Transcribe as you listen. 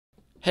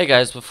Hey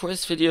guys, before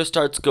this video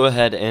starts, go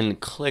ahead and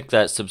click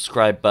that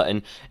subscribe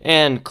button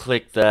and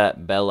click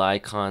that bell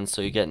icon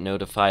so you get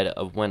notified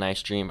of when I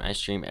stream. I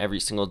stream every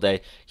single day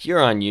here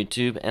on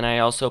YouTube, and I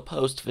also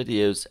post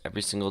videos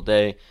every single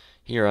day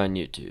here on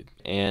YouTube.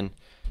 And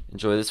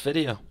enjoy this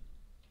video.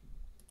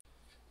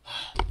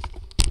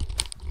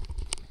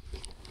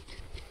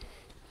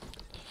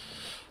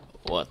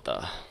 What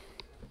the?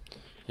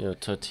 Yo,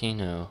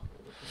 Totino.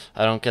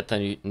 I don't get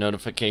the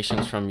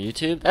notifications from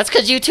YouTube? That's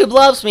because YouTube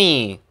loves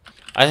me!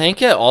 I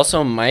think it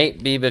also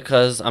might be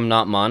because I'm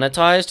not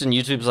monetized, and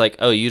YouTube's like,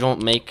 oh, you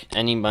don't make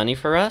any money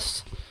for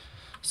us?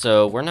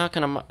 So we're not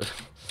gonna,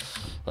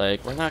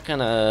 we're not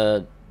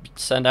gonna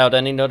send out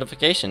any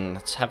notification.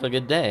 Let's have a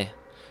good day.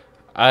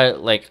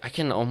 I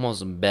can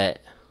almost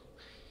bet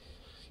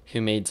who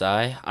made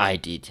Zai? I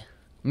did.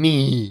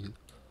 Me.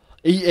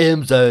 I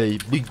am Zai,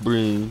 big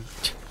brain.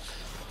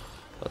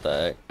 What the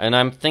heck? And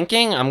I'm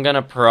thinking I'm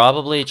gonna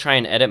probably try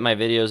and edit my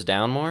videos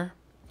down more.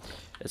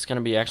 It's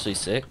gonna be actually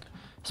sick.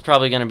 It's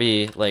probably gonna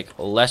be like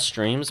less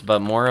streams,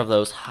 but more of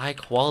those high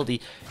quality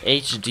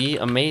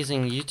HD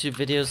amazing YouTube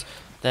videos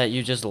that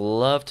you just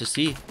love to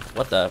see.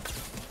 What the?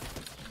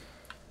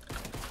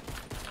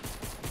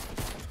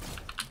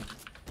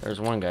 There's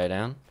one guy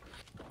down.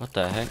 What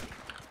the heck?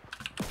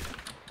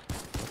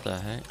 What the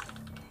heck?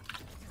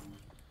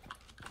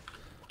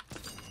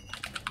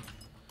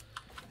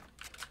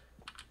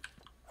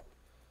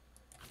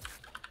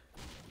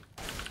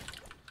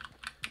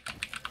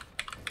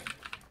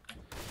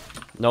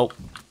 Nope.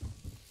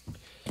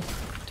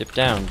 Dip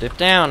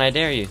down, I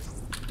dare you.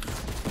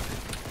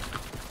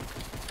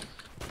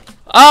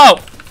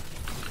 Oh!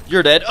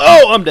 You're dead.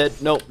 Oh, I'm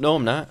dead. No, no,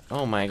 I'm not.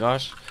 Oh my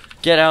gosh.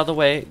 Get out of the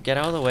way. Get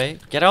out of the way.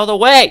 Get out of the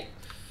way!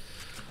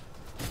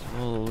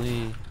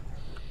 Holy.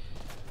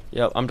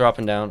 Yep, I'm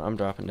dropping down. I'm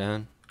dropping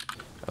down.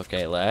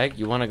 Okay, lag.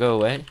 You want to go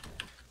away?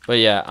 But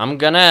yeah, I'm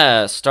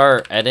gonna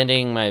start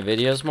editing my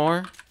videos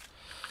more.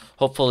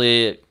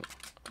 Hopefully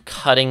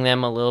cutting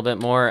them a little bit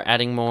more,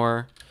 adding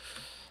more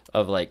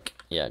of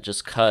yeah,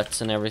 just cuts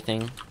and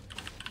everything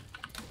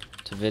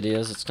to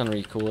videos. It's gonna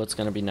be cool. It's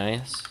gonna be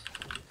nice.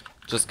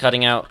 Just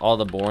cutting out all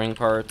the boring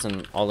parts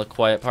and all the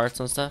quiet parts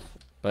and stuff.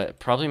 But it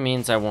probably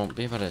means I won't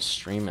be able to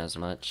stream as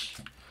much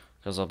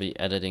because I'll be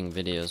editing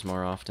videos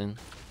more often.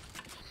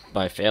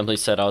 My family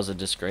said I was a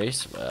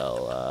disgrace.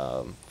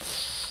 Well,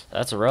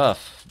 that's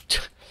rough.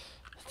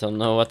 Don't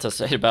know what to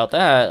say about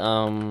that.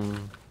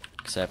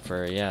 Except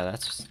for, yeah,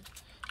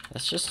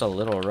 that's just a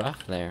little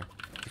rough there.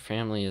 Your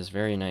family is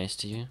very nice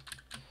to you.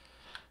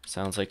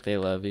 Sounds like they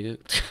love you.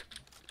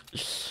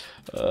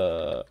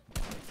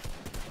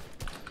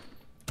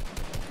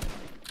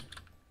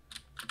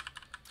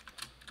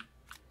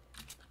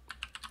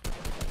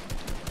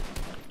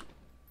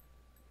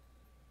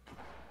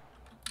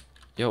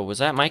 Yo, was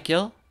that my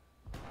kill?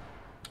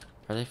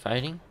 Are they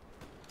fighting?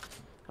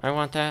 I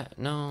want that.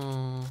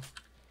 No.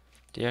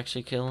 Did you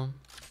actually kill him?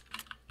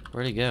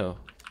 Where'd he go?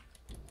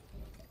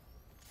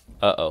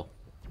 Uh-oh.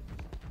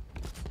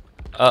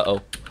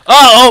 Uh-oh.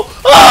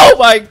 Uh-oh! Oh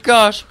my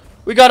gosh!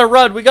 We gotta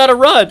run! We gotta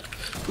run!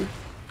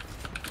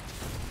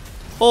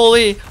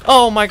 Holy!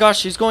 Oh my gosh,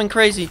 she's going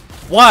crazy.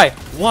 Why?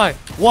 Why?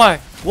 Why?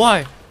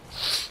 Why?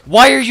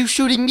 Why are you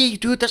shooting me?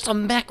 Dude, there's a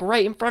mech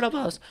right in front of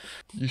us.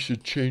 You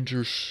should change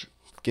your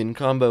skin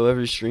combo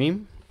every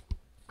stream.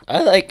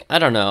 I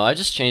don't know. I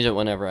just change it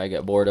whenever I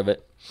get bored of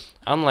it.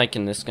 I'm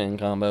liking this skin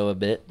combo a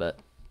bit, but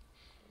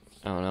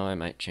I don't know. I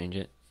might change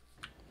it.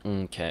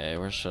 Okay,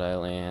 where should I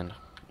land?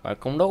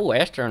 Welcome to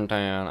Western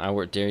Town. I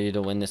would dare you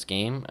to win this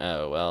game.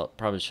 Oh, well,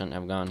 probably shouldn't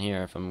have gone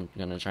here if I'm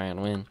gonna try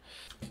and win.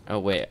 Oh,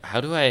 wait.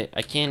 How do I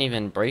can't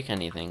even break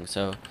anything,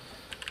 so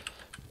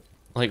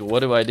like, what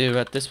do I do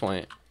at this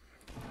point?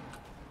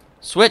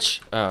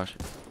 Switch! Oh,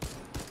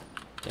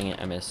 dang it,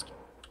 I missed.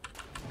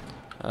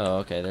 Oh,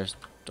 okay, there's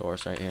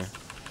doors right here.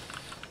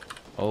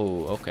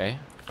 Oh, okay,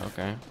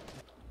 okay.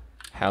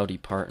 Howdy,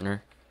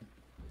 partner.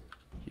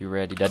 You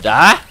ready to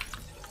die?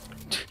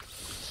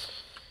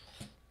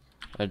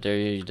 I dare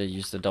you to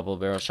use the double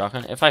barrel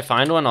shotgun. If I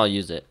find one, I'll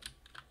use it.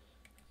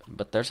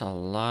 But there's a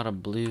lot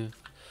of blue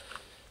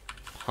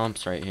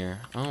pumps right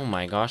here. Oh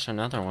my gosh,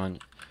 another one.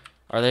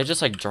 Are they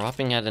just like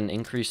dropping at an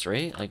increased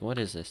rate? Like, what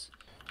is this?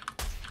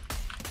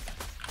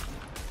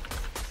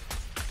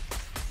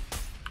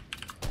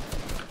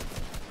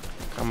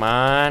 Come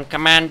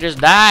on, just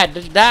die,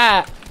 just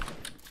die.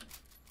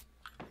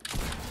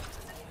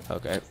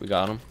 Okay, we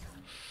got him.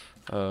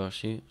 Oh,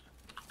 shoot.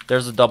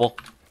 There's a double.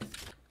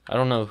 I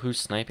don't know who's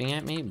sniping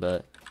at me,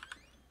 but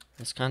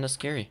it's kind of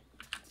scary.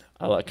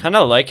 I kind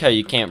of like how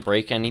you can't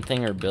break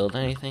anything or build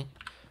anything.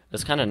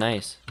 It's kind of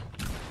nice.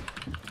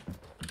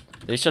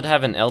 They should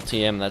have an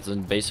LTM that's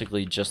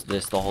basically just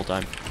this the whole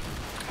time.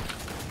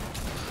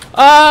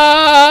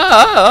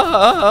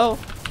 Oh!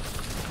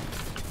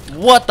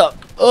 What the?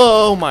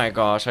 Oh my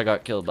gosh, I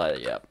got killed by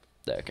the, yep.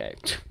 Okay.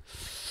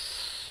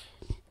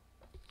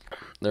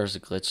 There's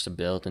a glitch to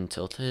build in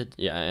Tilted.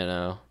 Yeah, I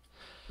know.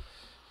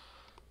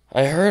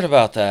 I heard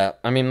about that.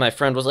 I mean, my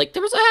friend was like,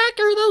 there was a hacker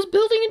that was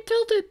building and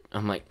tilted.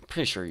 I'm like,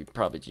 pretty sure he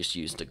probably just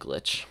used a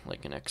glitch,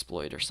 like an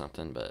exploit or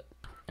something, but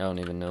I don't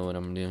even know what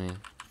I'm doing.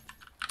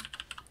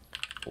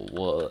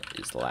 What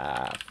is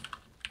life?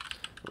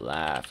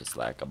 Life is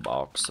like a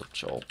box of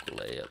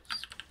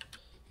chocolates.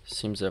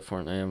 Seems that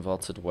Fortnite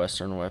vaulted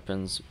Western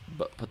weapons,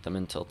 but put them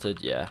in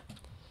tilted. Yeah.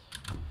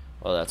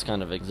 Well, that's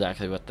kind of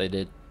exactly what they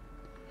did.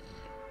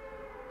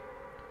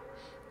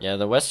 Yeah,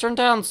 the Western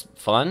Town's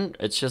fun.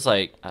 It's just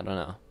like, I don't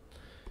know.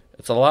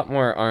 It's a lot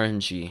more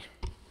RNG.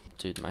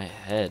 Dude, my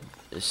head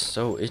is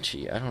so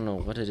itchy. I don't know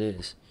what it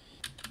is.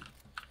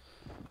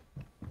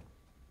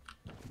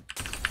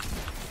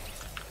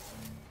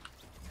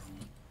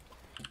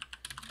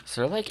 Is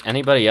there like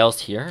anybody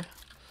else here?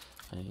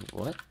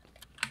 What?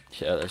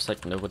 Yeah, there's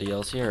like nobody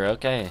else here.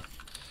 Okay.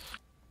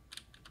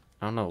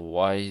 I don't know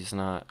why he's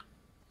not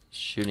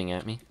shooting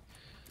at me.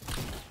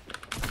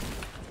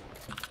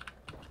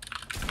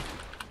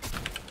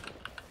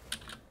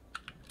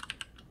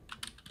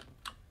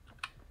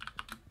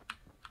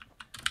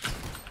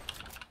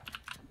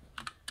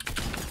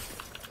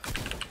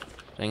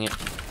 Dang it.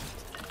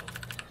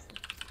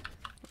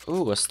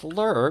 Ooh, a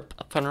slurp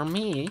for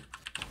me.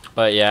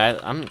 But yeah,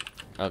 I'm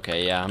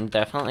okay, yeah, I'm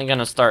definitely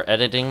gonna start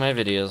editing my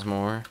videos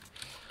more.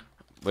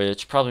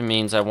 Which probably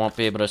means I won't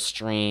be able to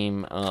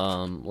stream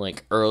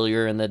like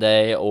earlier in the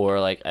day or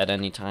like at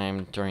any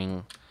time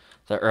during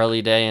the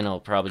early day, and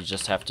I'll probably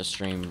just have to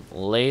stream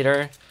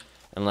later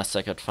unless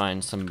I could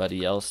find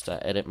somebody else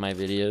to edit my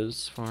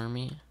videos for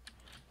me.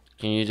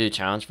 Can you do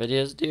challenge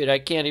videos? Dude, I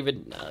can't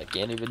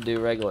even do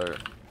regular.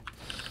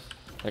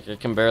 Like, I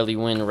can barely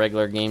win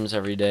regular games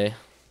every day.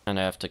 And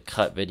I have to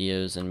cut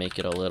videos and make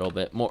it a little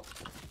bit more.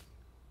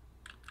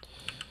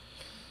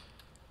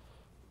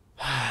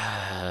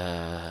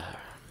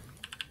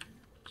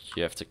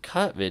 You have to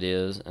cut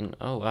videos, and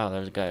oh wow,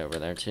 there's a guy over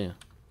there too.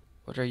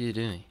 What are you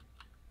doing?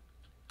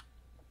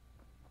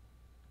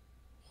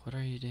 What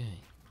are you doing?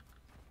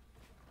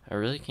 I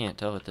really can't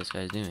tell what this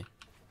guy's doing.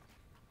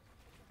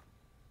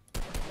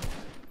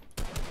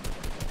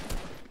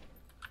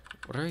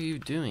 What are you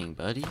doing,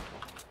 buddy?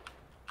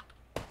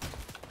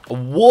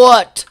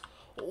 What?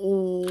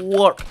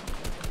 What?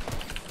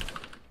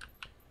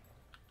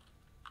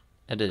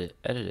 Edit it,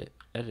 edit it,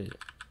 edit it.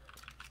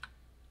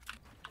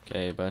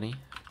 Okay, buddy.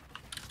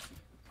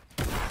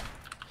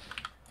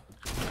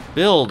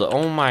 Build,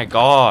 oh my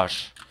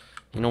gosh.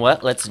 You know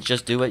what? Let's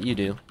just do what you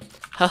do.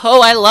 Ho,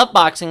 I love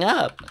boxing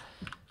up.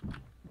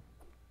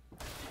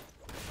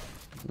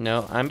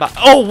 No,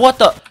 oh, what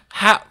the?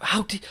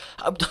 How did,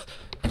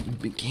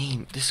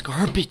 game, this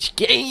garbage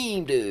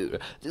game,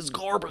 dude. This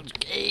garbage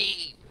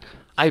game.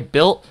 I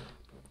built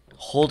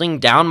holding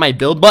down my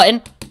build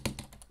button.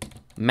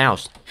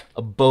 Mouse,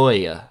 a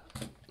boy.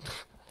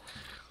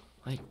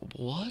 Like,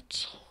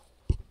 what?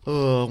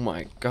 Oh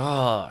my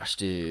gosh,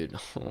 dude.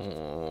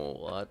 Oh,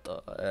 what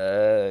the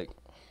heck?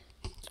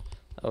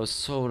 That was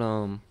so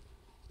dumb.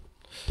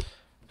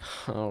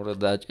 How did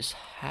that just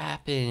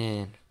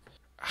happen?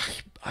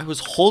 I was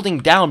holding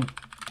down.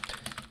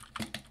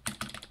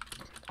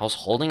 I was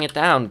holding it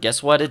down.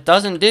 Guess what it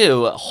doesn't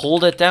do?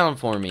 Hold it down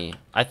for me.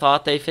 I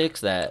thought they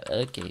fixed that.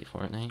 Okay,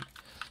 Fortnite.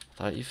 I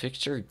thought you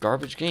fixed your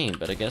garbage game,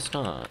 but I guess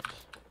not.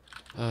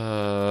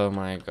 Oh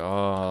my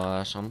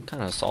gosh. I'm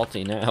kind of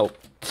salty now.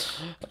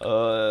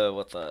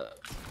 What the?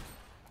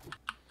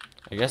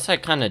 I guess I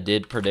kind of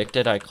did predict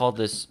it. I called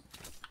this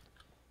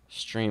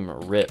stream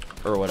RIP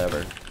or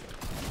whatever.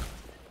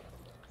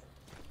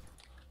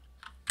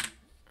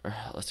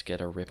 Let's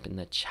get a rip in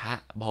the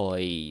chat,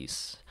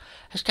 boys.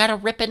 Let's get a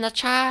rip in the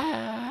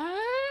chat.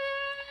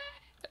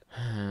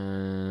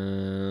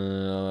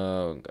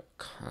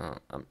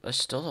 I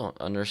still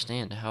don't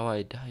understand how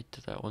I died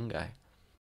to that one guy.